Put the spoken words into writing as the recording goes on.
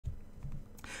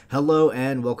Hello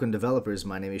and welcome developers,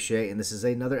 my name is Shay and this is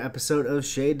another episode of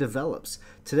Shay Develops.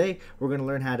 Today we're going to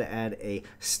learn how to add a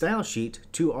style sheet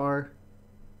to our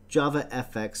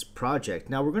JavaFX project.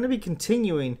 Now we're going to be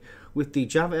continuing with the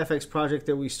JavaFX project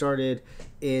that we started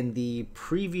in the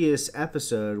previous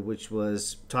episode, which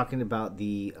was talking about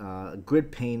the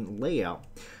grid pane layout,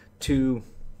 to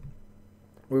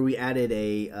where we added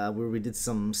where we did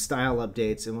some style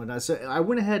updates and whatnot. So I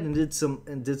went ahead and did some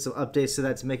updates to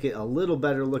that to make it a little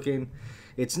better looking.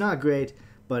 It's not great,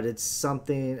 but it's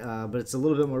something. But it's a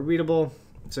little bit more readable.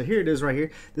 So here it is right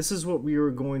here. This is what we were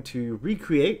going to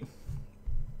recreate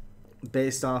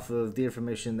based off of the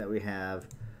information that we have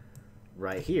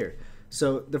right here.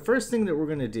 So the first thing that we're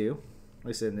going to do,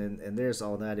 like I said, and there's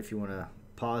all that. If you want to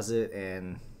pause it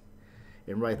and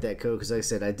write that code, because like I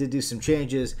said, I did do some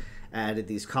changes. Added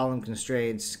these column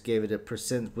constraints, gave it a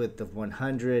percent width of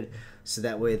 100, so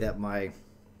that way that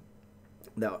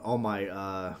all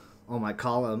my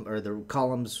column, or the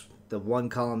columns, the one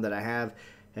column that I have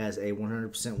has a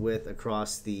 100% width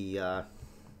across the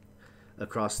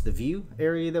view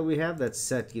area that we have. That's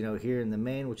set, here in the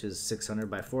main, which is 600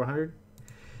 by 400.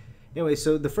 Anyway,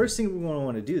 so the first thing we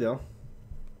want to do though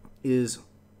is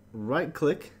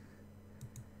right-click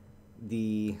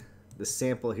the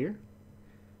sample here.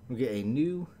 We get a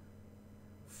new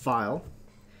file,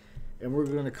 and we're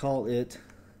going to call it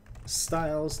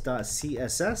styles.css,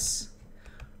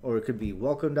 or it could be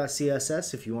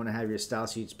welcome.css if you want to have your style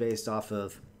sheets based off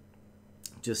of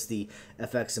just the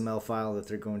fxml file that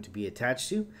they're going to be attached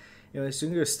to. Anyway, so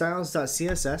you can go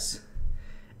styles.css,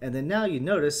 and then now you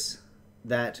notice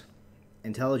that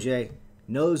IntelliJ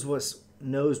knows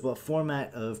what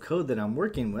format of code that I'm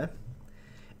working with,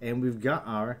 and we've got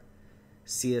our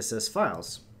CSS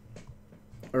files,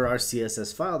 or our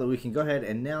CSS file that we can go ahead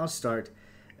and now start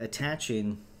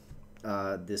attaching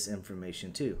this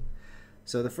information to.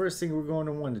 So the first thing we're going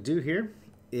to want to do here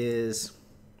is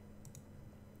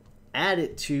add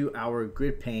it to our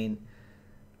grid pane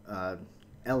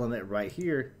element right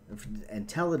here and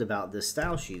tell it about this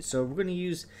style sheet. So we're going to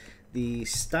use the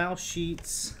style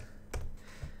sheets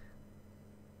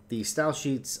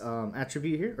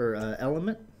attribute here, or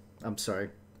element. I'm sorry.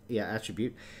 Yeah,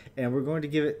 attribute, and we're going to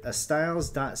give it a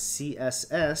styles.css,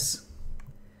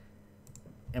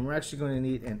 and we're actually going to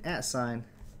need an @ sign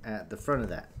at the front of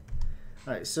that.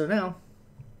 All right, so now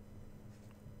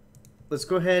let's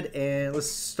go ahead and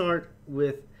let's start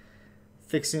with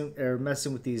fixing or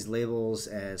messing with these labels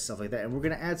and stuff like that, and we're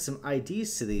going to add some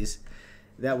IDs to these.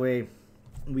 That way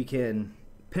we can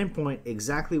pinpoint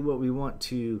exactly what we want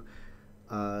to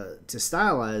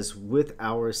stylize with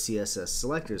our CSS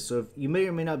selectors. So if you may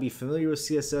or may not be familiar with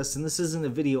CSS, and this isn't a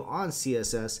video on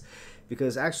CSS,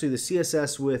 because actually the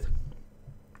CSS with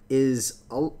is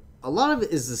a lot of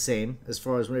it is the same as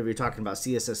far as whenever you're talking about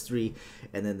CSS3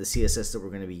 and then the CSS that we're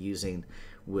going to be using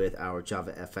with our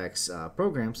JavaFX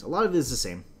programs. A lot of it is the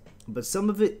same, but some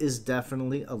of it is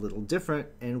definitely a little different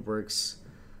and works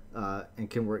and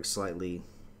can work slightly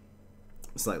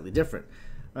different.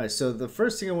 All right, so the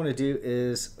first thing I want to do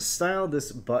is style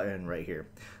this button right here.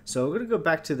 So we're going to go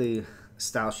back to the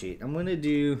style sheet. I'm going to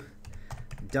do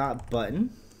 .button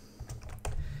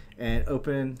and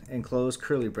open and close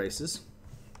curly braces.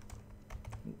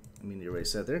 Let me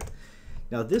erase that there.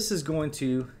 Now this is going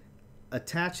to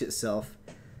attach itself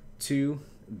to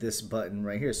this button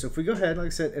right here. So if we go ahead, like I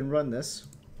said, and run this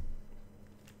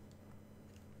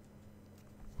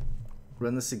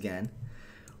again.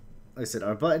 Like I said,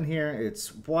 our button here,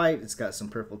 it's white, it's got some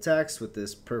purple text with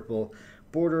this purple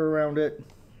border around it,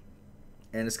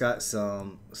 and it's got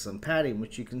some padding,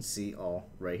 which you can see all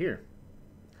right here.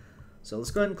 So let's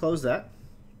go ahead and close that.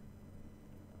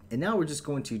 And now we're just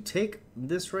going to take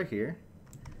this right here,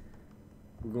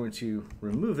 we're going to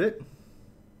remove it,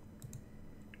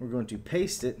 we're going to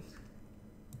paste it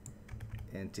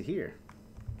into here.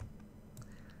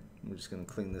 We're just going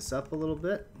to clean this up a little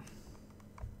bit.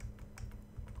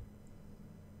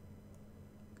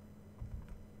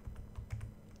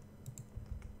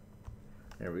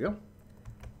 There we go.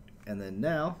 And then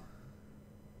now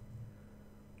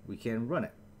we can run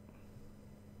it.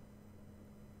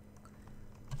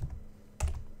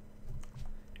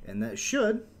 And that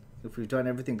should, if we've done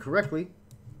everything correctly,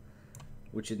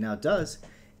 which it now does,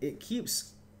 it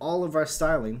keeps all of our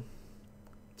styling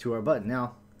to our button.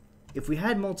 Now, if we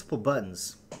had multiple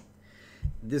buttons,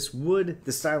 the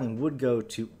styling would go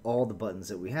to all the buttons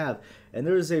that we have. And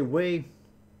there is a way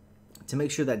to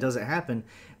make sure that doesn't happen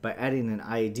by adding an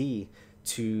ID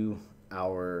to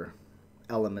our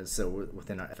elements that were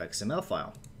within our fxml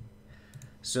file.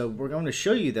 So we're going to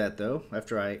show you that though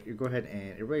after I go ahead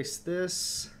and erase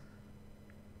this.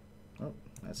 Oh,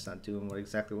 that's not doing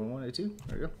exactly what I wanted to.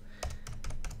 There we go.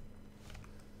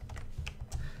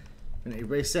 I'm gonna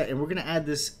erase that, and we're gonna add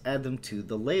them to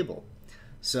the label.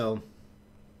 So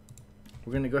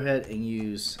we're gonna go ahead and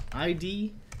use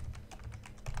ID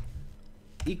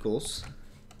equals,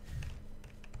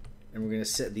 and we're gonna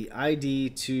set the ID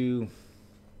to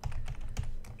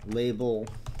label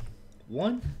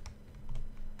 1,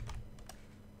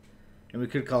 and we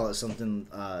could call it something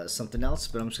else,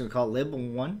 but I'm just gonna call it label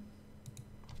 1.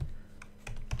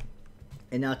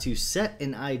 And now to set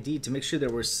an ID, to make sure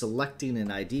that we're selecting an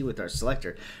ID with our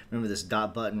selector, remember this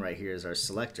dot button right here is our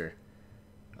selector.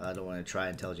 I don't want to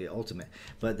try IntelliJ Ultimate,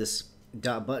 but this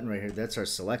dot button right here, that's our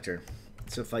selector.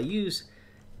 So if I use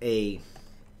a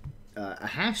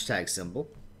hashtag symbol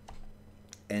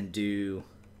and do,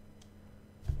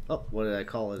 oh, what did I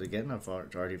call it again? I've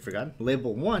already forgotten.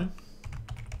 Label 1.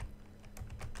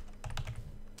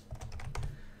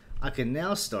 I can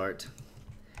now start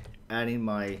adding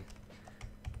my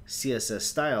CSS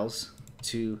styles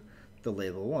to the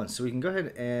label 1. So we can go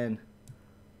ahead and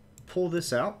pull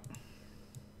this out.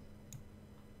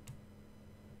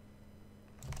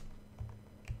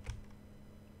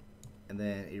 And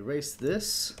then erase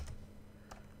this.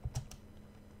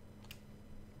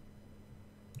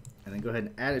 And then go ahead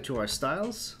and add it to our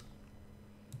styles.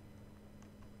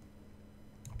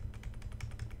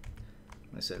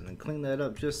 Like I said, and then clean that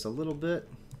up just a little bit.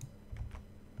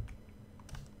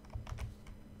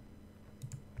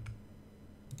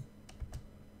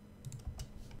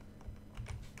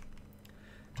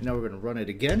 Now we're going to run it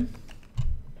again,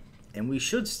 and we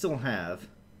should still have,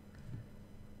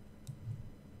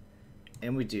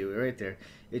 and we do right there,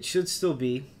 it should still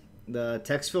be the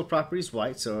text field property is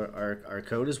white, so our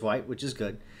code is white, which is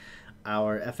good.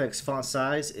 Our FX font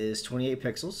size is 28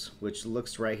 pixels, which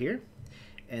looks right here,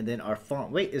 and then our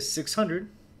font weight is 600,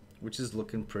 which is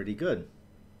looking pretty good.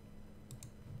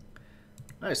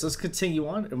 Alright, so let's continue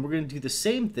on, and we're going to do the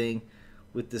same thing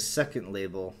with the second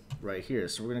label right here.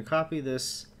 So we're going to copy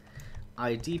this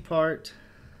ID part,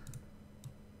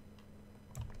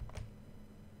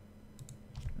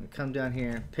 and come down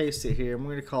here, paste it here, and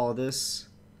we're going to call this,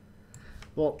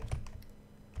 well,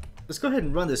 let's go ahead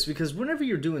and run this, because whenever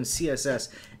you're doing CSS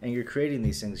and you're creating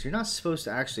these things, you're not supposed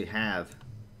to actually have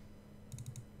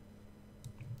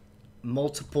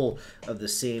multiple of the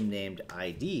same named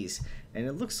IDs, and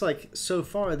it looks like so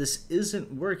far this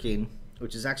isn't working,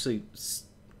 which is actually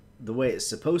the way it's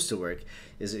supposed to work,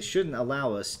 is it shouldn't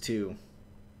allow us to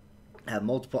have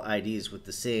multiple IDs with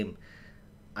the same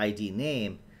ID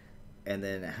name and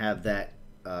then have that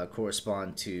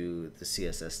correspond to the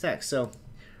CSS text. So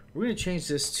we're going to change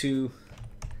this to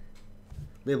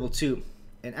label 2,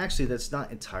 and actually that's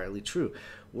not entirely true.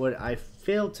 What I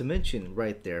failed to mention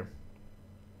right there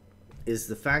is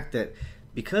the fact that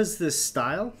because this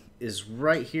style is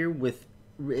right here with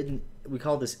written, we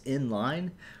call this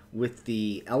inline with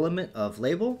the element of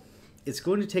label, it's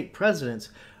going to take precedence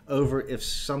over if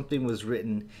something was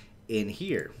written in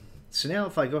here. So now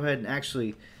if I go ahead and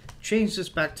actually change this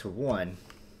back to 1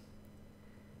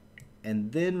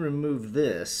 and then remove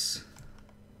this,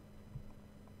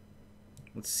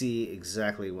 let's see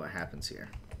exactly what happens here.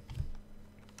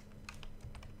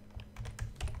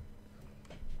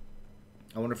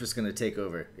 I wonder if it's going to take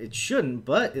over. It shouldn't,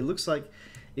 but it looks like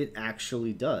it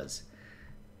actually does.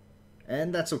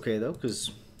 And that's okay though,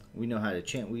 because we know how to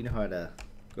change. We know how to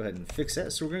go ahead and fix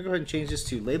that. So we're going to go ahead and change this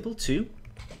to label 2,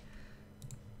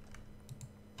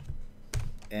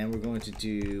 and we're going to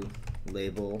do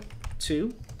label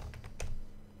 2,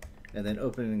 and then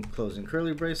open and closing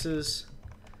curly braces,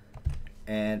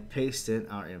 and paste in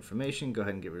our information. Go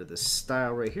ahead and get rid of this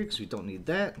style right here because we don't need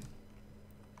that.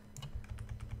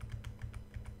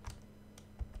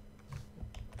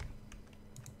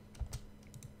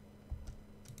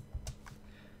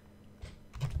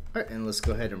 Alright, and let's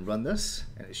go ahead and run this,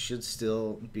 and it should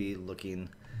still be looking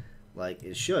like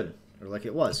it should, or like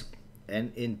it was.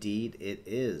 And indeed it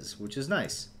is, which is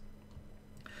nice.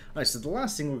 Alright, so the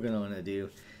last thing we're going to want to do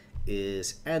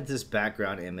is add this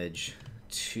background image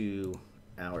to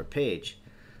our page.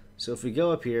 So if we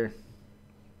go up here,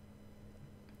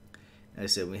 as I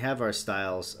said, we have our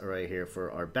styles right here for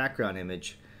our background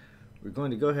image. We're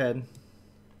going to go ahead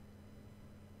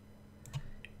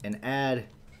and add,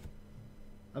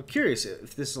 I'm curious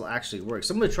if this will actually work.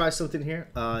 So I'm going to try something here.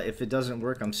 If it doesn't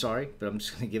work, I'm sorry, but I'm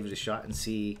just going to give it a shot and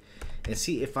see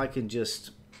if I can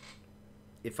just,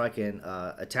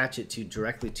 attach it to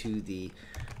directly to the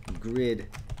grid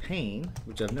pane,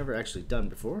 which I've never actually done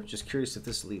before. Just curious if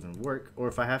this will even work, or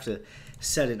if I have to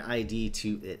set an ID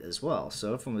to it as well.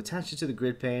 So if I'm attaching to the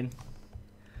grid pane,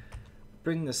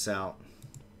 bring this out,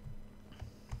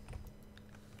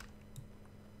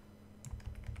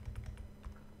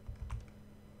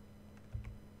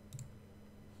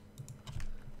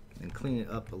 and clean it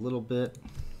up a little bit.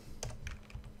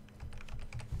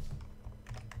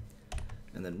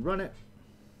 And then run it.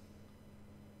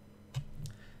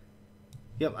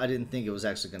 Yep, I didn't think it was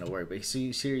actually going to work, but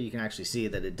see here you can actually see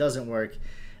that it doesn't work.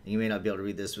 And you may not be able to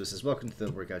read this, but it says welcome to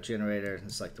the workout generator.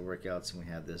 It's like the workouts, and we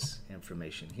have this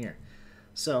information here.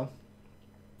 So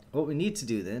what we need to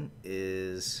do then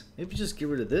is maybe just get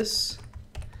rid of this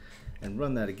and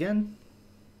run that again.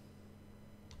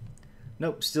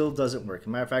 Nope, still doesn't work. As a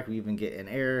matter of fact, we even get an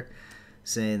error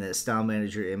saying that style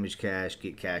manager image cache,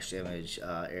 get cached image,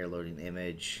 error loading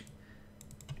image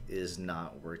is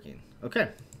not working. Okay,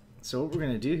 so what we're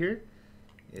going to do here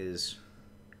is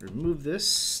remove this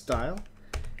style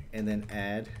and then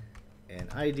add an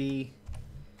ID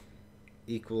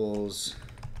equals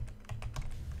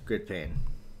grid pane.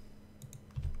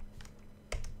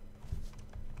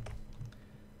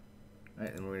 All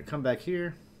right, and we're going to come back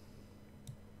here,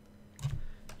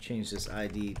 change this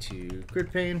ID to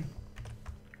grid pane,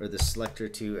 or the selector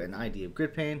to an ID of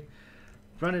grid pane,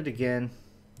 run it again,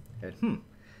 and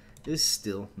it's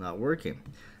still not working.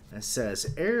 It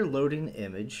says error loading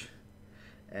image,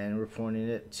 and we're pointing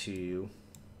it to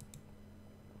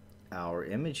our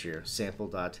image here,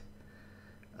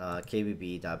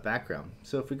 sample.kbb.background.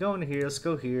 So if we go into here, let's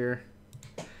go here,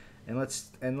 and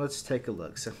let's take a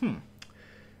look. So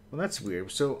well, that's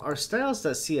weird. So our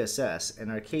styles.css and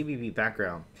our kbb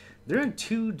background, they're in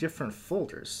two different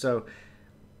folders. So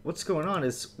what's going on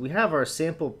is we have our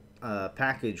sample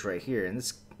package right here, and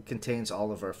this contains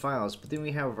all of our files, but then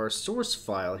we have our source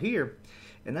file here,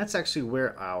 and that's actually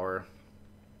where our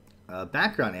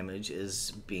background image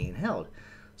is being held.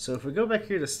 So if we go back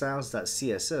here to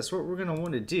styles.css, what we're going to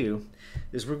want to do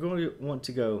is we're going to want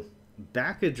to go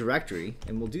back a directory,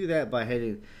 and we'll do that by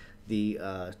hitting the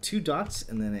two dots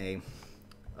and then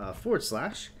a forward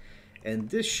slash, and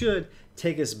this should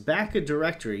take us back a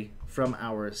directory from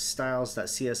our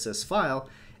styles.css file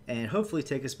and hopefully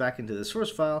take us back into the source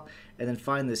file and then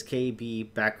find this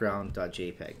kb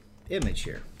background.jpg image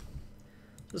here.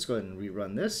 Let's go ahead and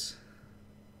rerun this.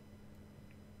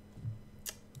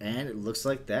 And it looks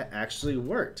like that actually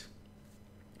worked,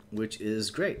 which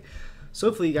is great. So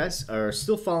hopefully you guys are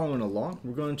still following along.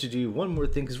 We're going to do one more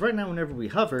thing, because right now whenever we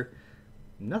hover,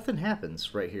 nothing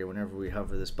happens right here whenever we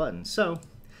hover this button. So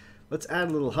let's add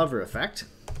a little hover effect.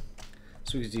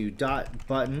 So we can do dot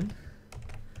button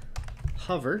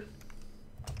hover,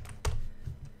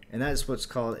 and that is what's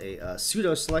called a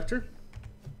pseudo selector,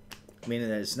 meaning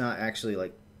that it's not actually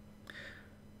like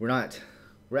we're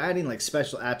adding like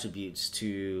special attributes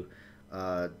to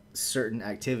certain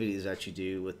activities that you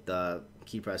do with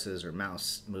key presses or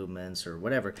mouse movements or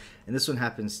whatever, and this one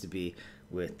happens to be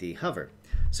with the hover.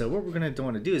 So what we're going to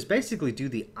want to do is basically do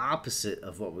the opposite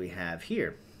of what we have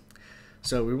here.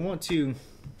 So we want to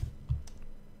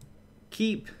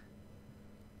keep,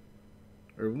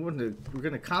 or we're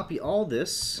going to copy all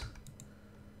this,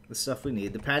 the stuff we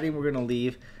need. The padding we're going to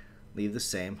leave the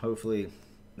same. Hopefully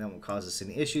that won't cause us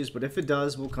any issues, but if it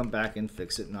does, we'll come back and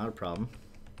fix it, not a problem.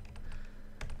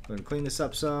 Go ahead and clean this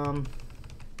up some.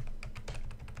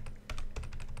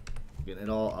 Get it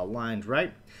all aligned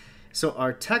right. So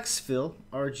our text fill,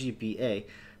 RGBA,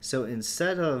 so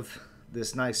instead of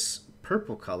this nice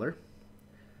purple color,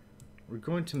 we're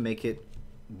going to make it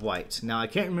white. Now I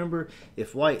can't remember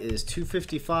if white is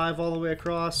 255 all the way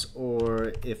across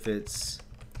or if it's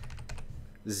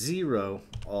 0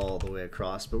 all the way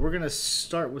across, but we're going to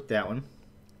start with that one.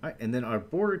 All right, and then our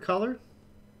border color,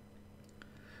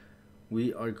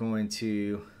 we are going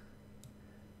to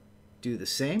do the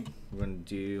same. We're going to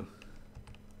do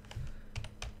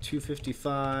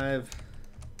 255,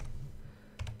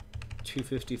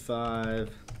 255,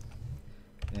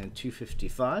 and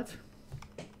 255.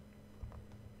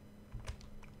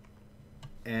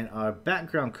 And our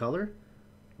background color,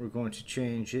 we're going to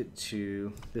change it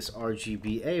to this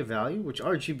RGBA value, which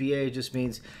RGBA just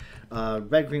means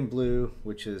red, green, blue,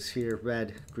 which is here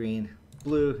red, green,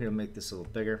 blue. Here, make this a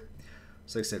little bigger.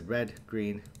 So like I said, red,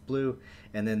 green, blue.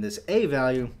 And then this A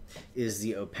value is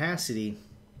the opacity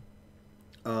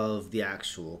of the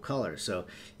actual color. So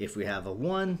if we have a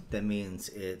 1, that means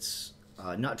it's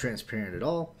not transparent at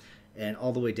all, and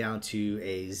all the way down to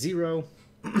a 0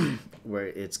 where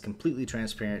it's completely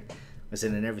transparent, and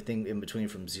then everything in between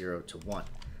from 0 to 1.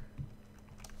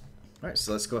 Alright,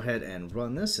 so let's go ahead and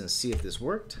run this and see if this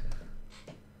worked.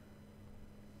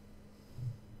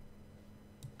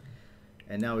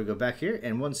 And now we go back here,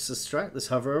 and once this try, let's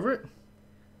hover over it,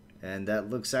 and that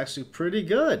looks actually pretty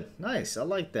good. Nice, I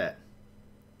like that.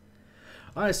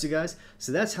 Alright, so guys,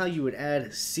 so that's how you would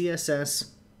add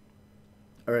CSS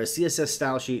or a CSS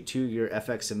style sheet to your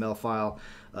FXML file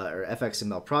or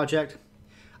FXML project.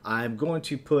 I'm going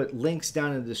to put links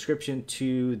down in the description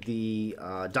to the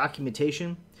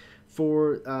documentation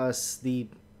for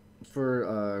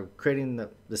creating the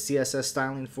CSS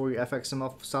styling for your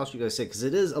FXML style sheet. Like I said, because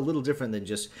it is a little different than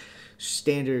just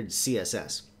standard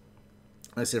CSS.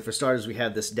 Like I said, for starters, we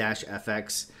have this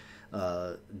 -fx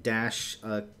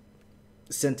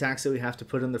syntax that we have to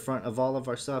put in the front of all of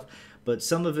our stuff, but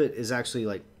some of it is actually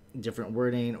like different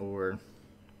wording or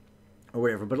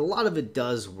whatever, but a lot of it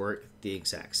does work the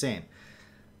exact same.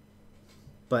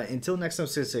 But until next time,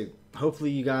 so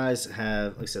hopefully you guys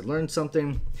have, like I said, learned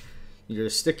something. You're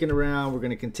sticking around. We're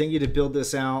going to continue to build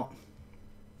this out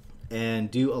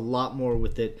and do a lot more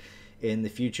with it in the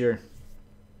future.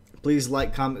 Please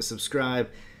like, comment, subscribe.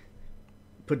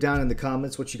 Put down in the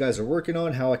comments what you guys are working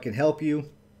on, how I can help you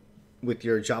with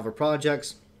your Java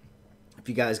projects. If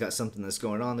you guys got something that's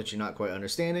going on that you're not quite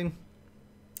understanding,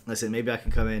 like I said, maybe I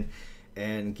can come in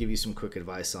and give you some quick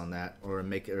advice on that,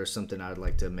 or something I'd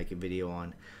like to make a video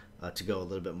on to go a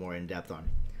little bit more in depth on.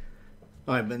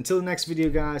 All right, but until the next video,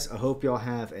 guys, I hope y'all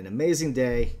have an amazing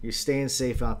day. You're staying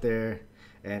safe out there,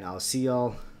 and I'll see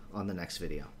y'all on the next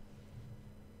video.